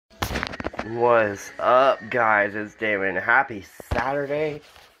What's up, guys? It's Damon. Happy Saturday,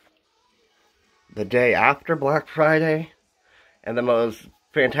 the day after Black Friday, and the most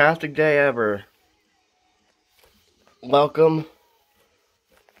fantastic day ever. Welcome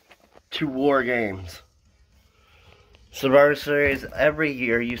to War Games. Survivor Series every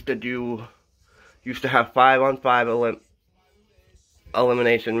year used to have 5-on-5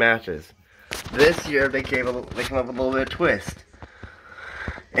 elimination matches. This year they came up with a little bit of twist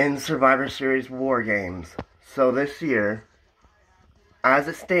in Survivor Series War Games. So this year, as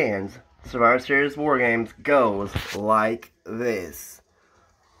it stands, Survivor Series War Games goes like this.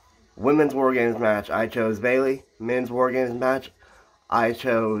 Women's War Games match, I chose Bayley. Men's War Games match, I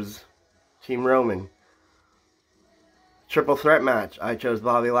chose Team Roman. Triple threat match, I chose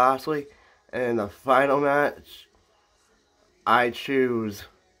Bobby Lashley. And the final match, I choose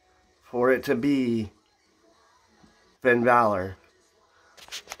for it to be Finn Balor.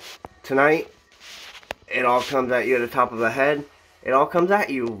 Tonight, it all comes at you at the top of the head. It all comes at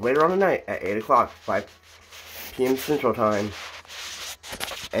you later on tonight at 8 o'clock, 5 p.m. Central Time.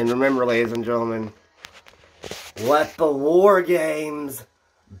 And remember, ladies and gentlemen, let the War Games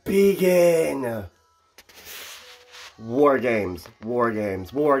begin. War Games, War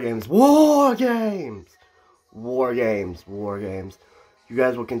Games, War Games, War Games, War Games, War Games. You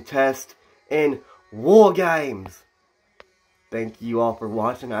guys will contest in War Games. Thank you all for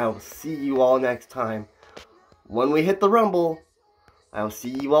watching. I will see you all next time. When we hit the Rumble, I will see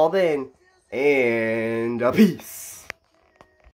you all then. And peace.